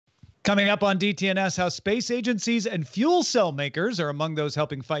Coming up on DTNS, how space agencies and fuel cell makers are among those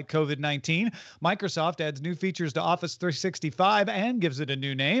helping fight COVID-19. Microsoft adds new features to Office 365 and gives it a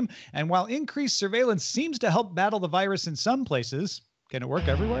new name. And while increased surveillance seems to help battle the virus in some places, can it work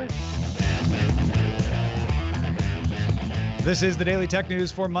everywhere? This is the Daily Tech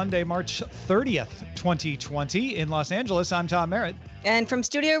News for Monday, March 30th, 2020. In Los Angeles, I'm Tom Merritt. And from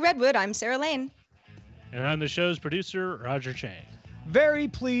Studio Redwood, I'm Sarah Lane. And I'm the show's producer, Roger Chang. Very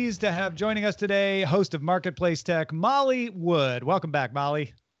pleased to have joining us today, host of Marketplace Tech, Molly Wood. Welcome back,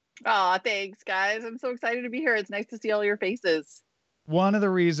 Molly. Oh, thanks, guys. I'm so excited to be here. It's nice to see all your faces. One of the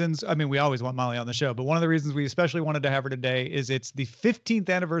reasons, we always want Molly on the show, but one of the reasons we especially wanted to have her today is it's the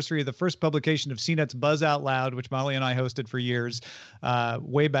 15th anniversary of the first publication of CNET's Buzz Out Loud, which Molly and I hosted for years,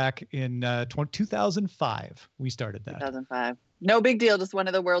 way back in 2005. We started that. 2005. No big deal. Just one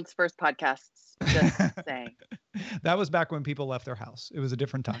of the world's first podcasts. Just saying. That was back when people left their house. It was a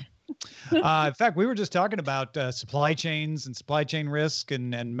different time. In fact, we were just talking about supply chains and supply chain risk and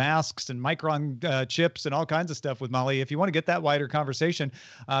masks and Micron chips and all kinds of stuff with Molly. If you want to get that wider conversation,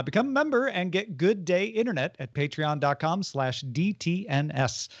 become a member and get Good Day Internet at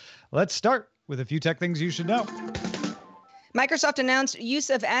patreon.com/DTNS. Let's start with a few tech things you should know. Microsoft announced use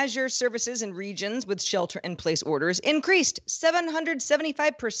of Azure services in regions with shelter-in-place orders increased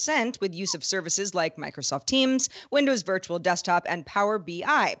 775% with use of services like Microsoft Teams, Windows Virtual Desktop, and Power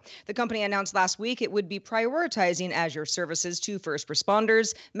BI. The company announced last week it would be prioritizing Azure services to first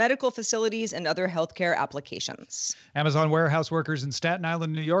responders, medical facilities, and other healthcare applications. Amazon warehouse workers in Staten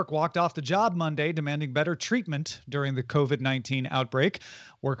Island, New York, walked off the job Monday, demanding better treatment during the COVID-19 outbreak.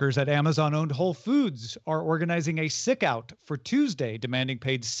 Workers at Amazon-owned Whole Foods are organizing a sick out for Tuesday, demanding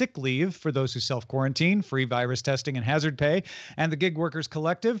paid sick leave for those who self-quarantine, free virus testing, and hazard pay. And the Gig Workers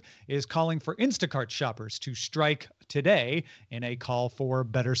Collective is calling for Instacart shoppers to strike today in a call for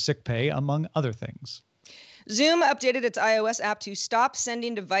better sick pay, among other things. Zoom updated its iOS app to stop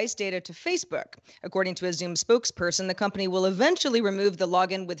sending device data to Facebook. According to a Zoom spokesperson, the company will eventually remove the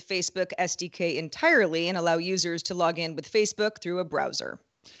login with Facebook SDK entirely and allow users to log in with Facebook through a browser.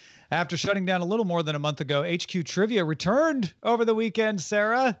 After shutting down a little more than a month ago, HQ Trivia returned over the weekend.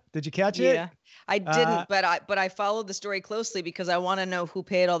 Sarah, did you catch it? Yeah, I didn't, but I followed the story closely because I want to know who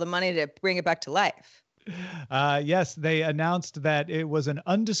paid all the money to bring it back to life. Yes, they announced that it was an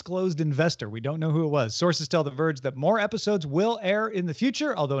undisclosed investor. We don't know who it was. Sources tell The Verge that more episodes will air in the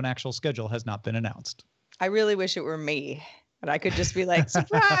future, although an actual schedule has not been announced. I really wish it were me, but I could just be like,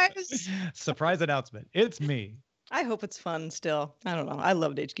 surprise! Surprise announcement. It's me. I hope it's fun still. I don't know. I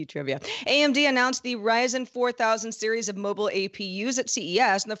loved HQ Trivia. AMD announced the Ryzen 4000 series of mobile APUs at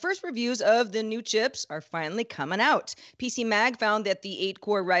CES, and the first reviews of the new chips are finally coming out. PC Mag found that the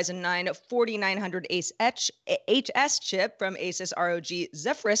 8-core Ryzen 9 4900 HS chip from Asus ROG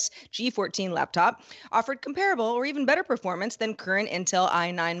Zephyrus G14 laptop offered comparable or even better performance than current Intel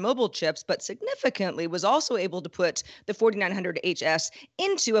i9 mobile chips, but significantly was also able to put the 4900 HS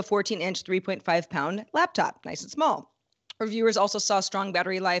into a 14-inch 3.5-pound laptop. Nice and small. Reviewers also saw strong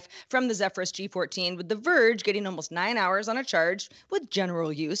battery life from the Zephyrus G14, with The Verge getting almost 9 hours on a charge with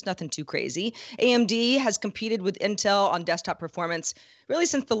general use, nothing too crazy. AMD has competed with Intel on desktop performance really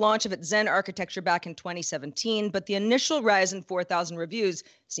since the launch of its Zen architecture back in 2017, but the initial Ryzen 4000 reviews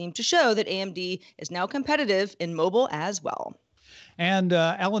seem to show that AMD is now competitive in mobile as well. And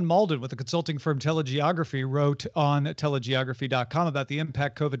Alan Malden with the consulting firm Telegeography wrote on telegeography.com about the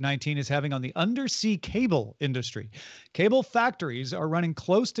impact COVID-19 is having on the undersea cable industry. Cable factories are running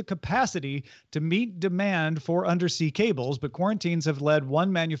close to capacity to meet demand for undersea cables, but quarantines have led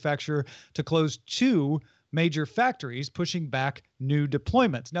one manufacturer to close two major factories, pushing back new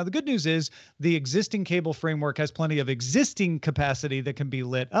deployments. Now, the good news is the existing cable framework has plenty of existing capacity that can be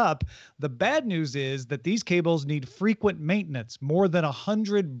lit up. The bad news is that these cables need frequent maintenance. More than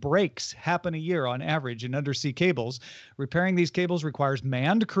 100 breaks happen a year on average in undersea cables. Repairing these cables requires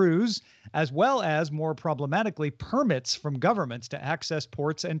manned crews, as well as, more problematically, permits from governments to access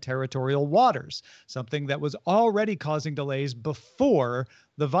ports and territorial waters, something that was already causing delays before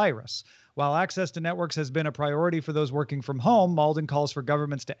the virus. While access to networks has been a priority for those working from home, Malden calls for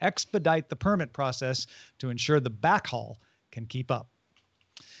governments to expedite the permit process to ensure the backhaul can keep up.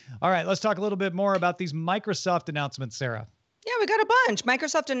 All right, let's talk a little bit more about these Microsoft announcements, Sarah. Yeah, we got a bunch.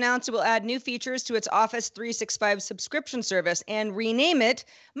 Microsoft announced it will add new features to its Office 365 subscription service and rename it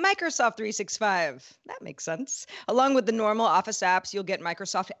Microsoft 365. That makes sense. Along with the normal Office apps, you'll get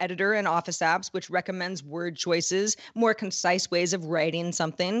Microsoft Editor and Office apps, which recommends word choices, more concise ways of writing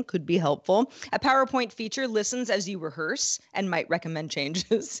something could be helpful. A PowerPoint feature listens as you rehearse and might recommend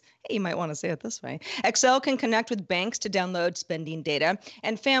changes. You might want to say it this way. Excel can connect with banks to download spending data,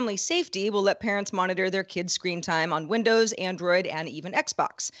 and Family Safety will let parents monitor their kids' screen time on Windows, Android, and even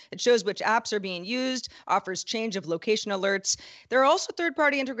Xbox. It shows which apps are being used, offers change of location alerts. There are also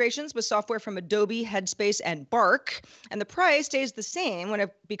third-party integrations with software from Adobe, Headspace, and Bark, and the price stays the same when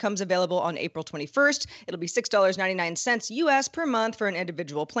it becomes available on April 21st. It'll be $6.99 US per month for an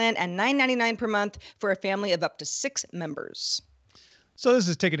individual plan and $9.99 per month for a family of up to 6 members. So this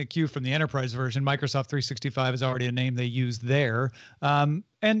is taking a cue from the enterprise version. Microsoft 365 is already a name they use there.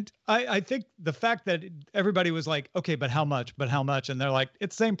 And I think the fact that everybody was like, okay, but how much? But how much? And they're like,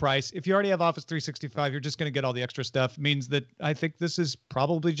 it's the same price. If you already have Office 365, you're just going to get all the extra stuff. Means that I think this is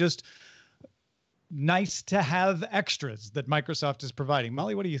probably just nice to have extras that Microsoft is providing.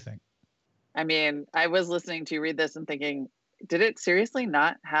 Molly, what do you think? I mean, I was listening to you read this and thinking, did it seriously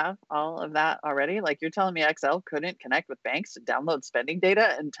not have all of that already? Like, you're telling me Excel couldn't connect with banks to download spending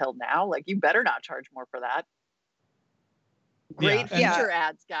data until now? Like, you better not charge more for that. Great feature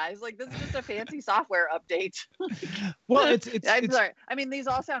ads, guys. Like, this is just a fancy software update. Well, I'm sorry. I mean, these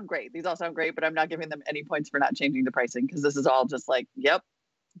all sound great. But I'm not giving them any points for not changing the pricing, because this is all just like, yep,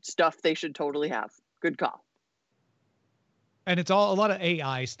 stuff they should totally have. Good call. And it's all a lot of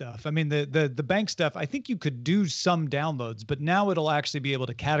AI stuff. I mean, the bank stuff, I think you could do some downloads, but now it'll actually be able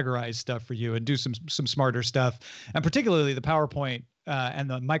to categorize stuff for you and do some smarter stuff. And particularly the PowerPoint and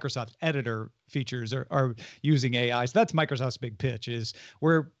the Microsoft editor features are using AI. So that's Microsoft's big pitch, is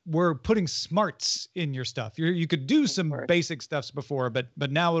we're putting smarts in your stuff. You could do some basic stuffs before, but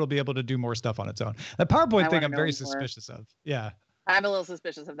now it'll be able to do more stuff on its own. The PowerPoint thing I'm very suspicious of. Yeah. I'm a little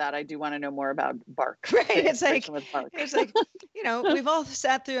suspicious of that. I do want to know more about Bark. Right. It's like, we've all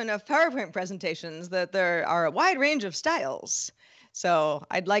sat through enough PowerPoint presentations that there are a wide range of styles. So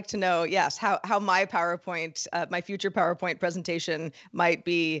I'd like to know, yes, how my PowerPoint, my future PowerPoint presentation might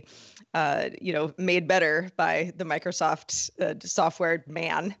be, made better by the Microsoft software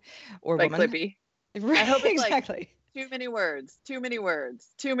man or by woman. Clippy. Right, I hope it's exactly. Like, too many words. Yeah, Too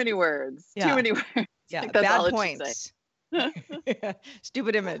many words. Yeah, like, that's all bad it points. should say.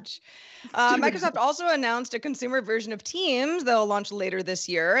 Stupid image. Microsoft also announced a consumer version of Teams they'll launch later this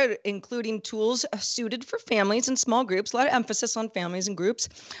year, including tools suited for families and small groups. A lot of emphasis on families and groups.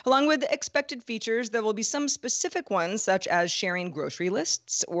 Along with expected features, there will be some specific ones, such as sharing grocery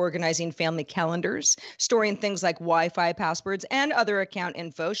lists, organizing family calendars, storing things like Wi-Fi passwords, and other account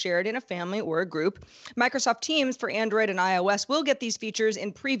info shared in a family or a group. Microsoft Teams for Android and iOS will get these features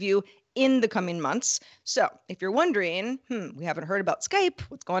in preview in the coming months. So if you're wondering, we haven't heard about Skype,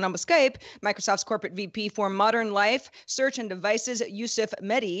 what's going on with Skype? Microsoft's corporate VP for Modern Life, Search and Devices, Yusuf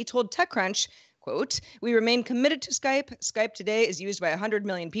Mehdi, told TechCrunch, quote, "We remain committed to Skype. Skype today is used by 100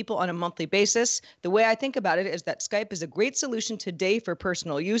 million people on a monthly basis. The way I think about it is that Skype is a great solution today for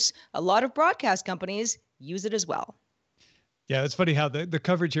personal use. A lot of broadcast companies use it as well." Yeah, it's funny how the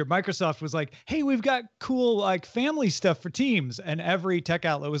coverage here, Microsoft was like, hey, we've got cool like family stuff for Teams. And every tech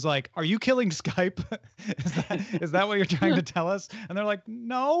outlet was like, are you killing Skype? is that what you're trying to tell us? And they're like,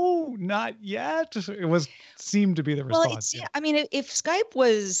 no, not yet. It seemed to be the response. Well, I mean, if Skype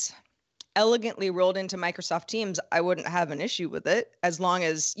was elegantly rolled into Microsoft Teams, I wouldn't have an issue with it, as long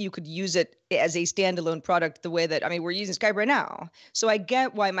as you could use it as a standalone product the way that, I mean, we're using Skype right now. So I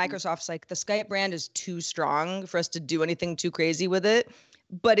get why Microsoft's like, the Skype brand is too strong for us to do anything too crazy with it,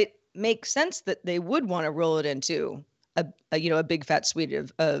 but it makes sense that they would want to roll it into a big fat suite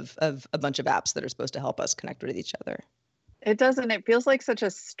of a bunch of apps that are supposed to help us connect with each other. It doesn't. It feels like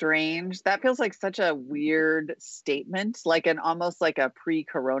that feels like such a weird statement, like almost like a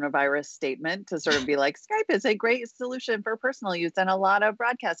pre-coronavirus statement, to sort of be like, Skype is a great solution for personal use, and a lot of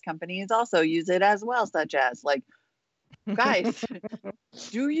broadcast companies also use it as well, such as, like, guys,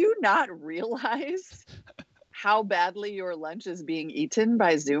 do you not realize how badly your lunch is being eaten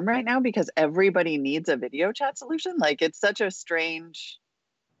by Zoom right now because everybody needs a video chat solution? Like, it's such a strange,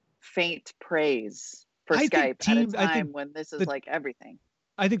 faint praise for Skype at a time when this is like everything.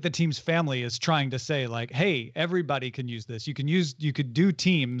 I think the Teams family is trying to say, like, hey, everybody can use this. You could do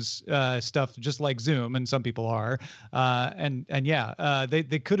Teams stuff just like Zoom, and some people are.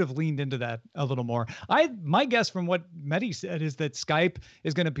 They could have leaned into that a little more. My guess from what Mehdi said is that Skype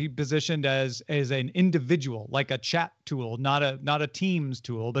is going to be positioned as an individual, like a chat tool, not a Teams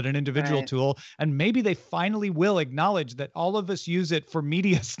tool, but an individual tool. And maybe they finally will acknowledge that all of us use it for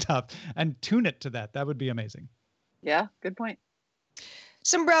media stuff and tune it to that. That would be amazing. Yeah, good point.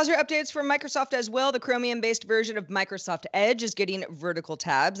 Some browser updates from Microsoft as well. The Chromium-based version of Microsoft Edge is getting vertical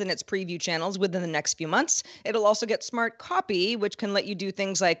tabs in its preview channels within the next few months. It'll also get Smart Copy, which can let you do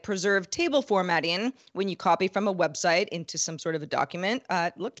things like preserve table formatting when you copy from a website into some sort of a document.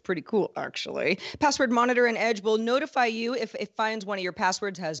 It looked pretty cool, actually. Password Monitor in Edge will notify you if it finds one of your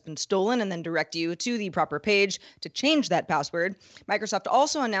passwords has been stolen and then direct you to the proper page to change that password. Microsoft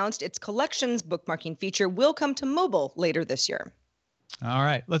also announced its Collections bookmarking feature will come to mobile later this year. All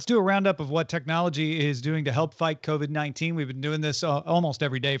right, let's do a roundup of what technology is doing to help fight COVID-19. We've been doing this almost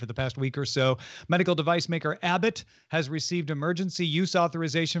every day for the past week or so. Medical device maker Abbott has received emergency use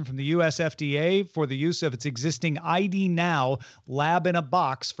authorization from the US FDA for the use of its existing ID Now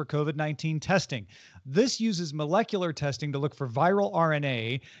lab-in-a-box for COVID-19 testing. This uses molecular testing to look for viral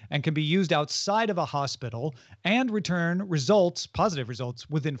RNA and can be used outside of a hospital and return results, positive results,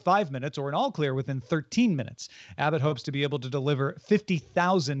 within 5 minutes or an all clear within 13 minutes. Abbott hopes to be able to deliver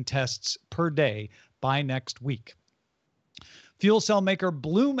 50,000 tests per day by next week. Fuel cell maker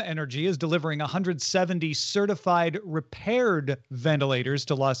Bloom Energy is delivering 170 certified repaired ventilators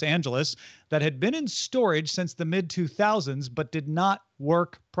to Los Angeles that had been in storage since the mid-2000s but did not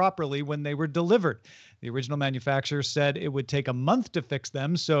work properly when they were delivered. The original manufacturer said it would take a month to fix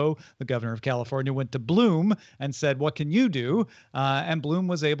them, so the governor of California went to Bloom and said, what can you do? And Bloom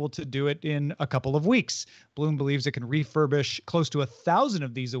was able to do it in a couple of weeks. Bloom believes it can refurbish close to 1,000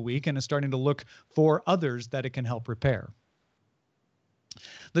 of these a week and is starting to look for others that it can help repair.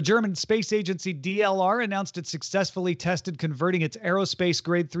 The German space agency DLR announced it successfully tested converting its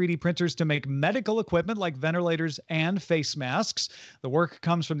aerospace-grade 3D printers to make medical equipment like ventilators and face masks. The work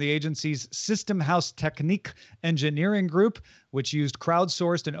comes from the agency's System House Technique engineering group, which used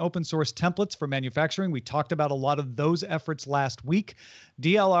crowdsourced and open-source templates for manufacturing. We talked about a lot of those efforts last week.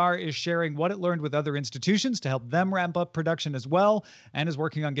 DLR is sharing what it learned with other institutions to help them ramp up production as well, and is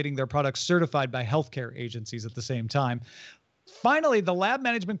working on getting their products certified by healthcare agencies at the same time. Finally, the lab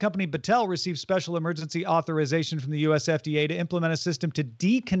management company Battelle received special emergency authorization from the US FDA to implement a system to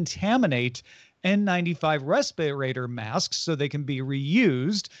decontaminate N95 respirator masks so they can be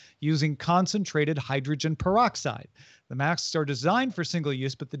reused using concentrated hydrogen peroxide. The masks are designed for single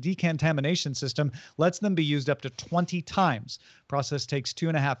use, but the decontamination system lets them be used up to 20 times. Process takes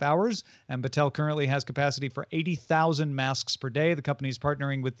 2.5 hours, and Battelle currently has capacity for 80,000 masks per day. The company is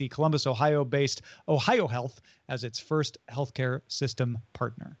partnering with the Columbus, Ohio-based Ohio Health as its first healthcare system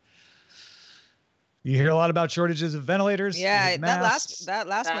partner. You hear a lot about shortages of ventilators. Yeah, masks. that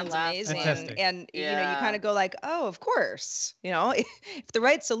last one's amazing. And you know, you kind of go like, oh, of course. You know, if the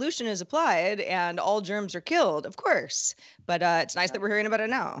right solution is applied and all germs are killed, of course. But it's nice that we're hearing about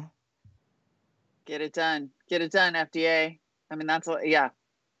it now. Get it done. Get it done, FDA. I mean, that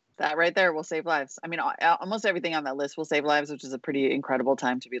right there will save lives. I mean, almost everything on that list will save lives, which is a pretty incredible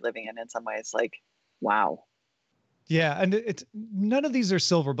time to be living in some ways. Like, wow. Yeah, and it's none of these are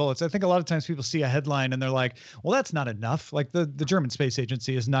silver bullets. I think a lot of times people see a headline and they're like, well, that's not enough. Like the German Space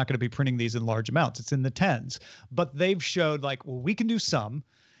Agency is not going to be printing these in large amounts. It's in the tens. But they've showed like, well, we can do some.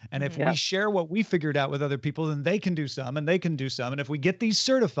 And if we share what we figured out with other people, then they can do some and they can do some. And if we get these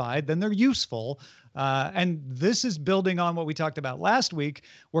certified, then they're useful. And this is building on what we talked about last week,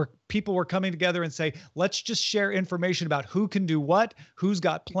 where people were coming together and say, let's just share information about who can do what, who's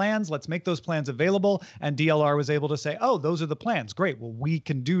got plans. Let's make those plans available. And DLR was able to say, oh, those are the plans. Great. Well, we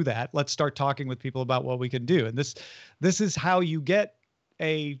can do that. Let's start talking with people about what we can do. And this is how you get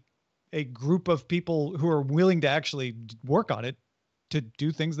a group of people who are willing to actually work on it to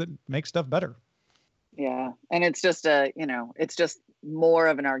do things that make stuff better. Yeah. And it's just it's just more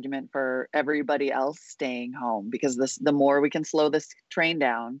of an argument for everybody else staying home, because the more we can slow this train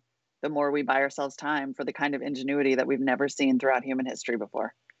down, the more we buy ourselves time for the kind of ingenuity that we've never seen throughout human history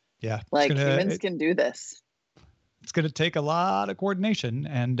before. Yeah. Like humans can do this. It's going to take a lot of coordination,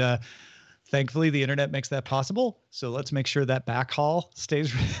 and thankfully the internet makes that possible. So let's make sure that backhaul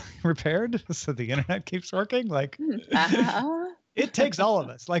stays repaired so the internet keeps working. Like, it takes all of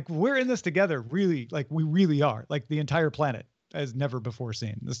us. Like, we're in this together, really. Like, we really are. Like, the entire planet has never before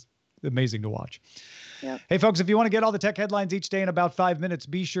seen. This is amazing to watch. Yep. Hey, folks, if you want to get all the tech headlines each day in about 5 minutes,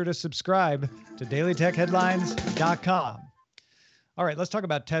 be sure to subscribe to dailytechheadlines.com. All right, let's talk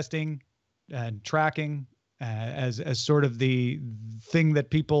about testing and tracking as sort of the thing that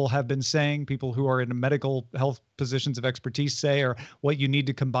people have been saying, people who are in medical health positions of expertise say, or what you need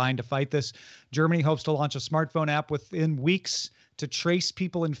to combine to fight this. Germany hopes to launch a smartphone app within weeks to trace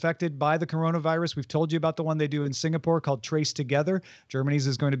people infected by the coronavirus. We've told you about the one they do in Singapore called Trace Together. Germany's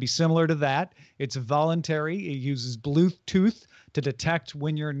is going to be similar to that. It's voluntary. It uses Bluetooth to detect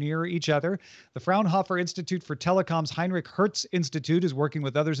when you're near each other. The Fraunhofer Institute for Telecom's Heinrich Hertz Institute is working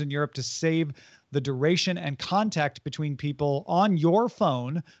with others in Europe to save the duration and contact between people on your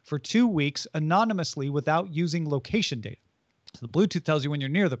phone for 2 weeks anonymously without using location data. So the Bluetooth tells you when you're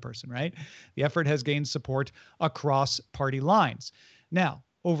near the person, right? The effort has gained support across party lines. Now,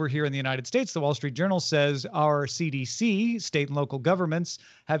 over here in the United States, the Wall Street Journal says our CDC, state and local governments,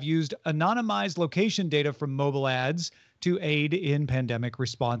 have used anonymized location data from mobile ads to aid in pandemic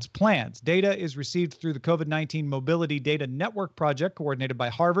response plans. Data is received through the COVID-19 Mobility Data Network project coordinated by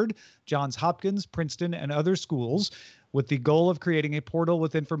Harvard, Johns Hopkins, Princeton, and other schools, with the goal of creating a portal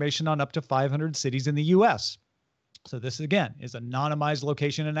with information on up to 500 cities in the U.S. So this, again, is anonymized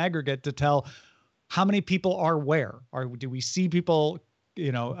location and aggregate to tell how many people are where. Do we see people,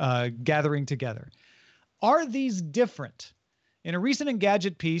 gathering together? Are these different? In a recent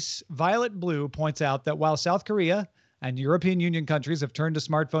Engadget piece, Violet Blue points out that while South Korea and European Union countries have turned to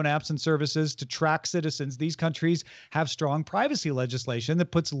smartphone apps and services to track citizens, these countries have strong privacy legislation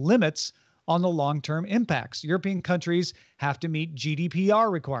that puts limits on the long-term impacts. European countries have to meet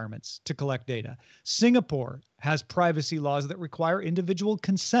GDPR requirements to collect data. Singapore has privacy laws that require individual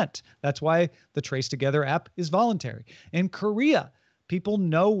consent. That's why the Trace Together app is voluntary. In Korea, people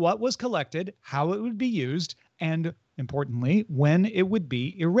know what was collected, how it would be used, and importantly, when it would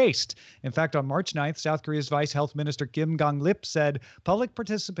be erased. In fact, on March 9th, South Korea's Vice Health Minister Kim Gong-lip said public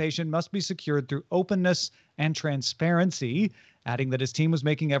participation must be secured through openness and transparency, adding that his team was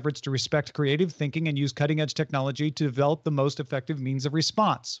making efforts to respect creative thinking and use cutting-edge technology to develop the most effective means of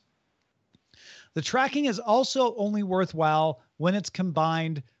response. The tracking is also only worthwhile when it's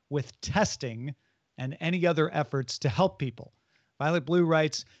combined with testing and any other efforts to help people. Violet Blue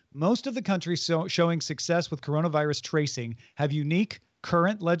writes, most of the countries showing success with coronavirus tracing have unique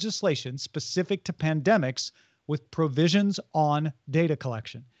current legislation specific to pandemics with provisions on data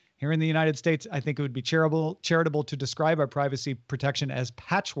collection. Here in the United States, I think it would be charitable to describe our privacy protection as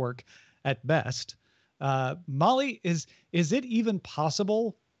patchwork at best. Molly, is it even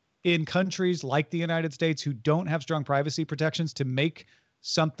possible in countries like the United States who don't have strong privacy protections to make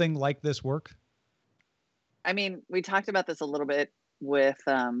something like this work? I mean, we talked about this a little bit with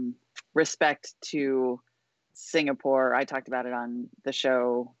respect to Singapore. I talked about it on the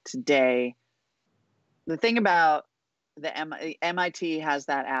show today. The thing about the MIT has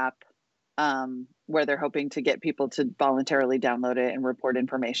that app where they're hoping to get people to voluntarily download it and report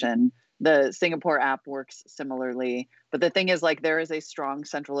information. The Singapore app works similarly. But the thing is, like, there is a strong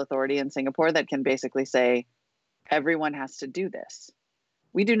central authority in Singapore that can basically say, everyone has to do this.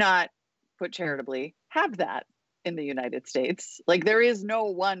 We do not, put charitably, have that in the United States. Like, there is no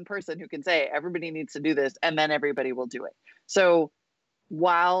one person who can say everybody needs to do this and then everybody will do it. So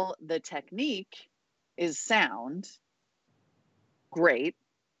while the technique is sound, great,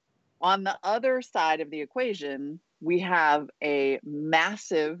 on the other side of the equation, we have a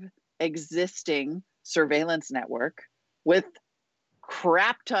massive existing surveillance network with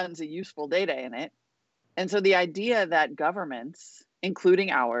crap tons of useful data in it. And so the idea that governments,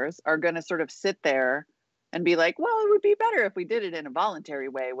 including ours, are going to sort of sit there and be like, well, it would be better if we did it in a voluntary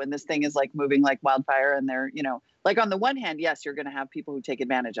way when this thing is like moving like wildfire. And they're, like, on the one hand, yes, you're going to have people who take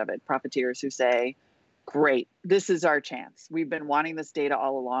advantage of it, profiteers who say, great, this is our chance. We've been wanting this data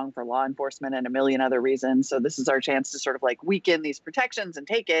all along for law enforcement and a million other reasons. So this is our chance to sort of like weaken these protections and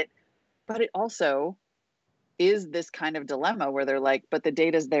take it. But it also is this kind of dilemma where they're like, but the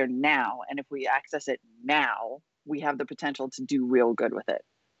data's there now. And if we access it now, we have the potential to do real good with it.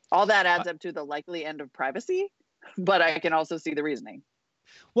 All that adds up to the likely end of privacy, but I can also see the reasoning.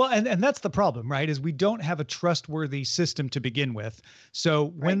 Well, and that's the problem, right? Is we don't have a trustworthy system to begin with. So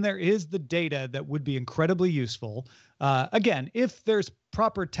when there is the data that would be incredibly useful, again, if there's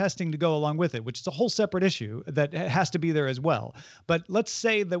proper testing to go along with it, which is a whole separate issue that has to be there as well. But let's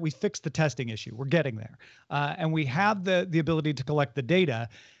say that we fix the testing issue. We're getting there. And we have the ability to collect the data.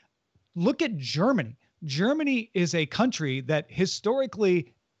 Look at Germany. Germany is a country that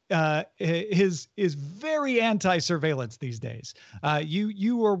historically is very anti-surveillance these days.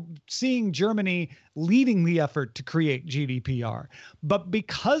 You are seeing Germany leading the effort to create GDPR. But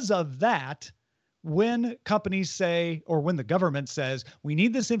because of that, when companies say, or when the government says, we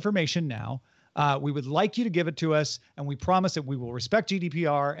need this information now, we would like you to give it to us, and we promise that we will respect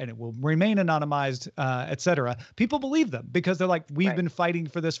GDPR and it will remain anonymized, et cetera. People believe them because they're like, we've been fighting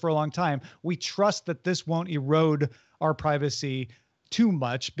for this for a long time. We trust that this won't erode our privacy too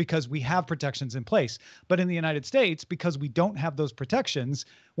much because we have protections in place. But in the United States, because we don't have those protections,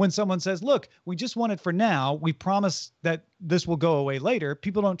 when someone says, look, we just want it for now, we promise that this will go away later,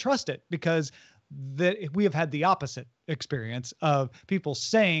 people don't trust it because we have had the opposite experience of people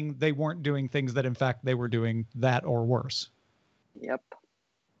saying they weren't doing things that in fact they were doing that or worse. Yep,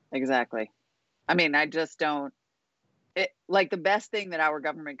 exactly. I mean, I just don't, like the best thing that our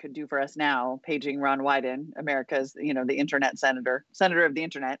government could do for us now, paging Ron Wyden, America's, the internet senator of the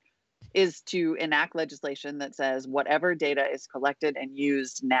internet, is to enact legislation that says whatever data is collected and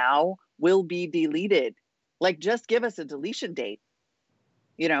used now will be deleted. Like, just give us a deletion date.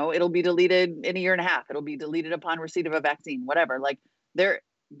 It'll be deleted in a year and a half. It'll be deleted upon receipt of a vaccine, whatever.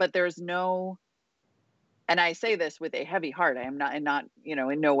 But there's no, and I say this with a heavy heart. I am not,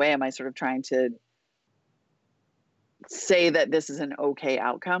 in no way am I sort of trying to say that this is an okay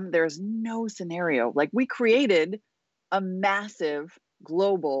outcome. There's no scenario. Like, we created a massive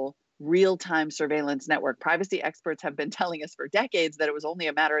global real-time surveillance network. Privacy experts have been telling us for decades that it was only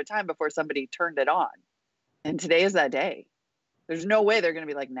a matter of time before somebody turned it on. And today is that day. There's no way they're going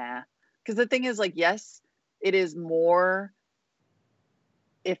to be like, nah. Because the thing is, like, yes, it is more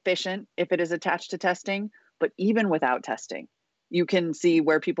efficient if it is attached to testing, but even without testing, you can see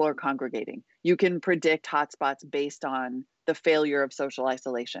where people are congregating. You can predict hotspots based on the failure of social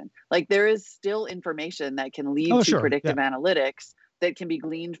isolation. Like, there is still information that can lead to predictive analytics that can be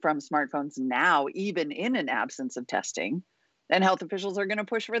gleaned from smartphones now, even in an absence of testing. And health officials are going to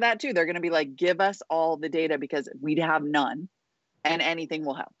push for that too. They're going to be like, give us all the data because we have none and anything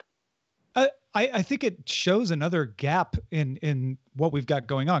will help. I think it shows another gap in what we've got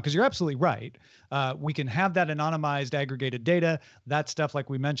going on, because you're absolutely right. We can have that anonymized aggregated data. That stuff, like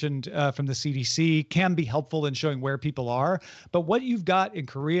we mentioned from the CDC, can be helpful in showing where people are. But what you've got in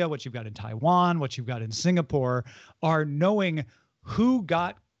Korea, what you've got in Taiwan, what you've got in Singapore are knowing who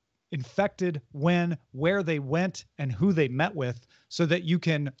got infected, when, where they went, and who they met with, so that you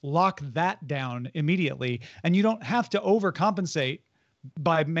can lock that down immediately. And you don't have to overcompensate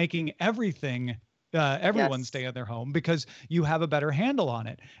by making everyone stay in their home, because you have a better handle on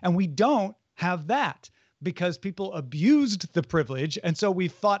it. And we don't have that because people abused the privilege. And so we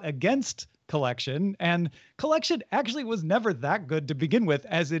fought against collection, and collection actually was never that good to begin with,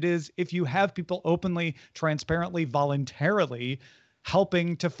 as it is if you have people openly, transparently, voluntarily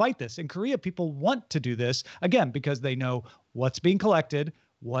helping to fight this. In Korea, people want to do this, again, because they know what's being collected,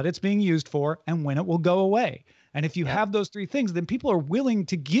 what it's being used for, and when it will go away. And if you have those three things, then people are willing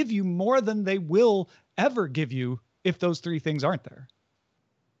to give you more than they will ever give you if those three things aren't there.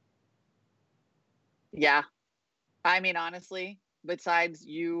 Yeah. I mean, honestly, besides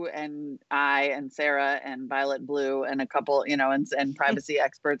you and I and Sarah and Violet Blue and a couple, and privacy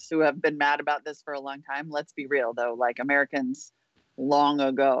experts who have been mad about this for a long time, let's be real though, like, Americans long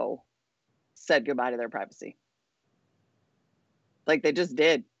ago said goodbye to their privacy. Like, they just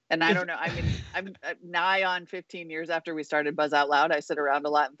did. And I don't know. I mean, I'm nigh on 15 years after we started Buzz Out Loud. I sit around a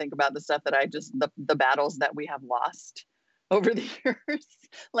lot and think about the stuff that the battles that we have lost over the years.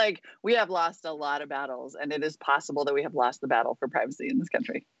 Like, we have lost a lot of battles, and it is possible that we have lost the battle for privacy in this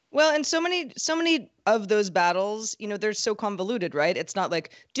country. Well, and so many of those battles, they're so convoluted, right? It's not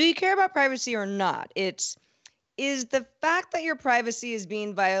like, do you care about privacy or not? Is the fact that your privacy is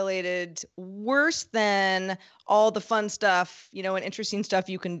being violated worse than all the fun stuff, and interesting stuff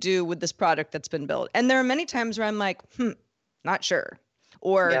you can do with this product that's been built? And there are many times where I'm like, not sure.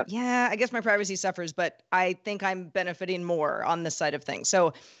 Or, yeah, I guess my privacy suffers, but I think I'm benefiting more on this side of things.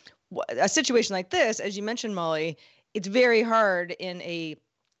 So a situation like this, as you mentioned, Molly, it's very hard in a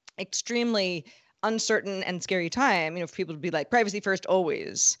extremely uncertain and scary time, for people to be like, privacy first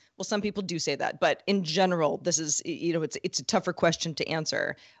always. Well, some people do say that, but in general, this is, it's a tougher question to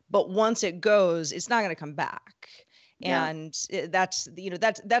answer. But once it goes, it's not going to come back. And that's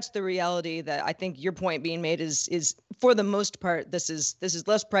the reality that I think your point being made is for the most part, this is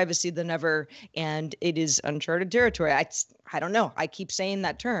less privacy than ever. And it is uncharted territory. I don't know. I keep saying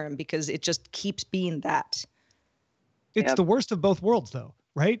that term because it just keeps being that. It's the worst of both worlds though,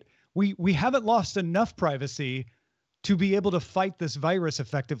 right? We haven't lost enough privacy to be able to fight this virus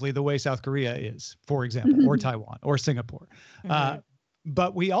effectively the way South Korea is, for example, or Taiwan or Singapore.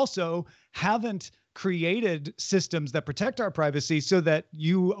 But we also haven't created systems that protect our privacy so that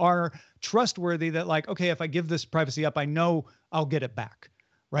you are trustworthy that, like, okay, if I give this privacy up, I know I'll get it back,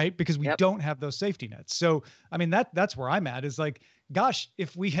 right? Because we don't have those safety nets. So, I mean, that's where I'm at, is like, gosh,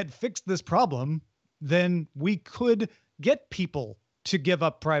 if we had fixed this problem, then we could get people to give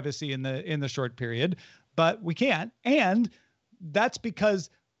up privacy in the short period, but we can't. And that's because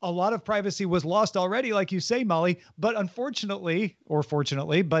a lot of privacy was lost already, like you say, Molly, but unfortunately, or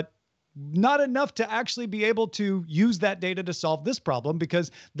fortunately, but not enough to actually be able to use that data to solve this problem, because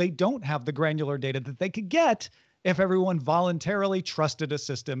they don't have the granular data that they could get if everyone voluntarily trusted a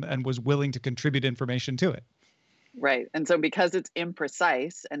system and was willing to contribute information to it. Right. And so because it's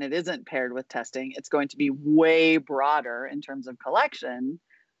imprecise and it isn't paired with testing, it's going to be way broader in terms of collection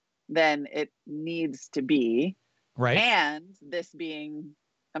than it needs to be. Right. And this being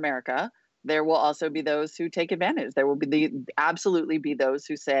America, there will also be those who take advantage. There will be absolutely be those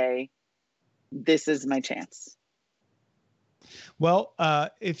who say, this is my chance. Well,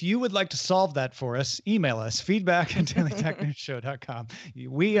 if you would like to solve that for us, email us, feedback@dailytechnewsshow.com.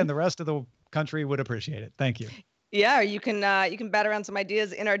 We and the rest of the country would appreciate it. Thank you. Yeah, you can bat around some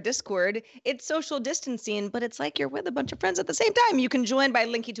ideas in our Discord. It's social distancing, but it's like you're with a bunch of friends at the same time. You can join by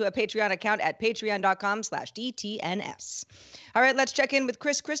linking to a Patreon account at patreon.com/DTNS. All right, let's check in with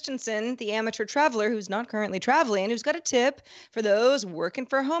Chris Christensen, the amateur traveler who's not currently traveling, who's got a tip for those working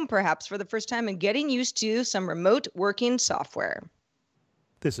from home, perhaps for the first time, and getting used to some remote working software.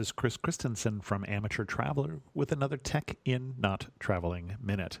 This is Chris Christensen from Amateur Traveler with another Tech in Not Traveling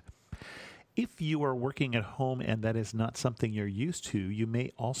Minute. If you are working at home and that is not something you're used to, you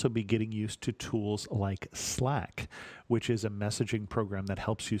may also be getting used to tools like Slack, which is a messaging program that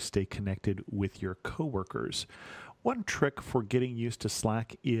helps you stay connected with your coworkers. One trick for getting used to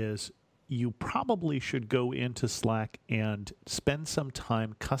Slack is you probably should go into Slack and spend some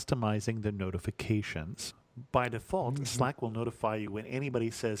time customizing the notifications. By default, Slack will notify you when anybody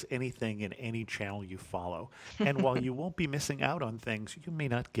says anything in any channel you follow. And while you won't be missing out on things, you may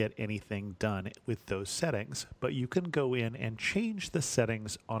not get anything done with those settings. But you can go in and change the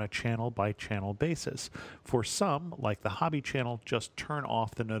settings on a channel-by-channel basis. For some, like the hobby channel, just turn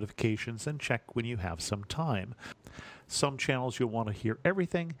off the notifications and check when you have some time. Some channels you'll want to hear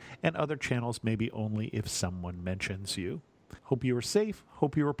everything, and other channels maybe only if someone mentions you. Hope you are safe.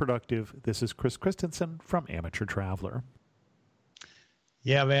 Hope you are productive. This is Chris Christensen from Amateur Traveler.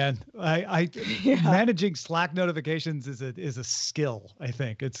 Yeah, man. Managing Slack notifications is a skill. I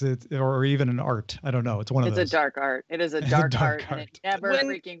think it's or even an art. I don't know. It's one of those. It's a dark art. It is a dark art, and it never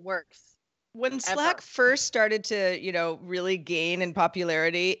freaking works. When Slack first started to, really gain in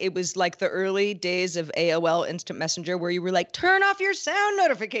popularity, it was like the early days of AOL Instant Messenger, where you were like, turn off your sound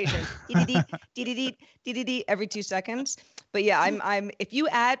notifications every 2 seconds. But yeah, I'm if you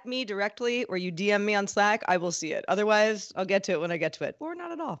add me directly or you DM me on Slack, I will see it. Otherwise, I'll get to it when I get to it, or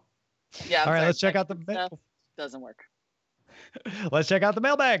not at all. Yeah. All right, let's check out the stuff. Doesn't work. Let's check out the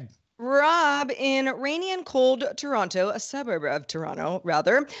mailbag. Rob in rainy and cold Toronto, a suburb of Toronto,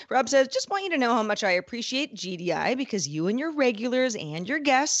 rather. Rob says, just want you to know how much I appreciate GDI because you and your regulars and your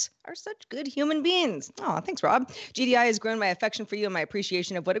guests are such good human beings. Oh, thanks, Rob. GDI has grown my affection for you and my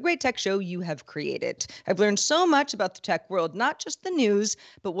appreciation of what a great tech show you have created. I've learned so much about the tech world, not just the news,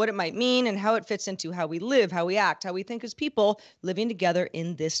 but what it might mean and how it fits into how we live, how we act, how we think as people living together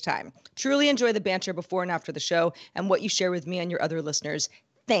in this time. Truly enjoy the banter before and after the show and what you share with me and your other listeners.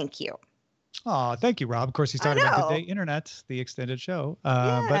 Thank you. Oh, thank you, Rob. Of course, he's talking about Good Day Internet, the extended show.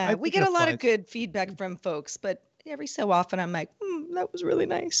 But we get a lot of good feedback from folks, but every so often I'm like, that was really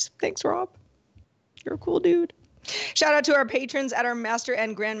nice. Thanks, Rob. You're a cool dude. Shout out to our patrons at our master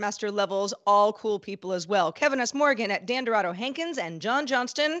and grandmaster levels, all cool people as well. Kevin S. Morgan at Dan Dorado Hankins and John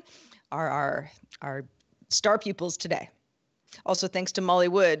Johnston are our star pupils today. Also, thanks to Molly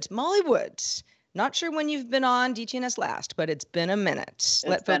Wood. Molly Wood. Not sure when you've been on DTNS last, but it's been a minute.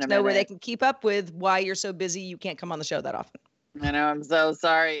 Let folks know where they can keep up with why you're so busy you can't come on the show that often. I know, I'm so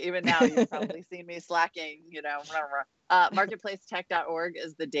sorry. Even now, you've probably seen me slacking, Marketplacetech.org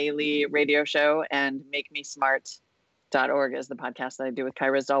is the daily radio show, and MakeMeSmart.org is the podcast that I do with Kai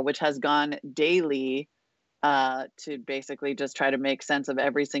Rizdal, which has gone daily to basically just try to make sense of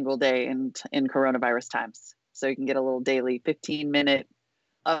every single day in coronavirus times. So you can get a little daily 15-minute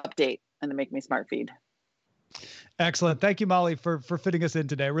update and the Make Me Smart feed. Excellent. Thank you, Molly, for fitting us in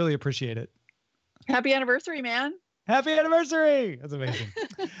today. I really appreciate it. Happy anniversary, man. Happy anniversary. That's amazing.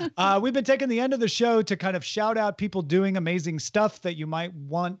 We've been taking the end of the show to kind of shout out people doing amazing stuff that you might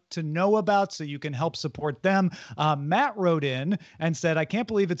want to know about so you can help support them. Matt wrote in and said, I can't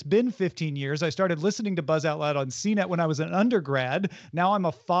believe it's been 15 years. I started listening to Buzz Out Loud on CNET when I was an undergrad. Now I'm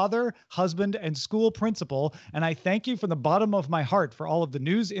a father, husband, and school principal, and I thank you from the bottom of my heart for all of the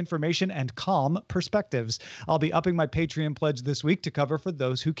news, information, and calm perspectives. I'll be upping my Patreon pledge this week to cover for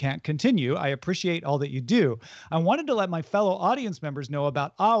those who can't continue. I appreciate all that you do. I wanted to let my fellow audience members know about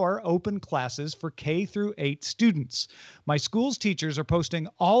about our open classes for K through 8 students. My school's teachers are posting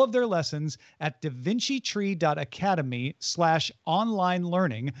all of their lessons at davincitree.academy/online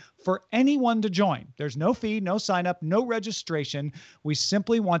learning for anyone to join. There's no fee, no sign up, no registration. We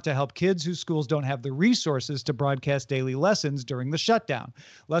simply want to help kids whose schools don't have the resources to broadcast daily lessons during the shutdown.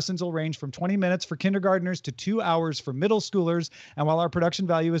 Lessons will range from 20 minutes for kindergartners to 2 hours for middle schoolers. And while our production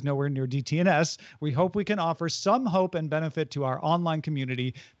value is nowhere near DTNS, we hope we can offer some hope and benefit to our online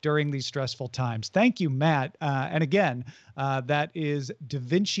community during these stressful times. Thank you, Matt. And again, that is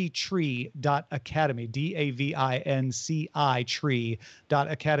davincitree.academy, DAVINCI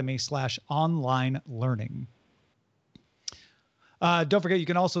tree.academy/online learning. Don't forget, you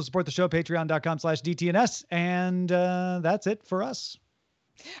can also support the show, patreon.com/DTNS. And that's it for us.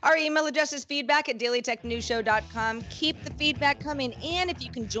 Our email address is feedback@dailytechnewsshow.com. Keep the feedback coming. And if you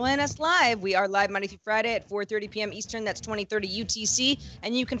can join us live, we are live Monday through Friday at 4:30 p.m. Eastern. That's 2030 UTC.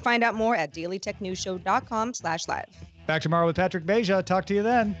 And you can find out more at dailytechnewsshow.com/live. Back tomorrow with Patrick Beja. Talk to you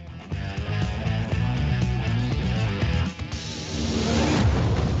then.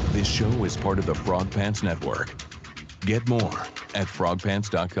 This show is part of the Frog Pants Network. Get more at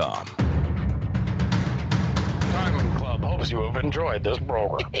frogpants.com. Diamond Club hopes you have enjoyed this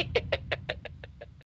program.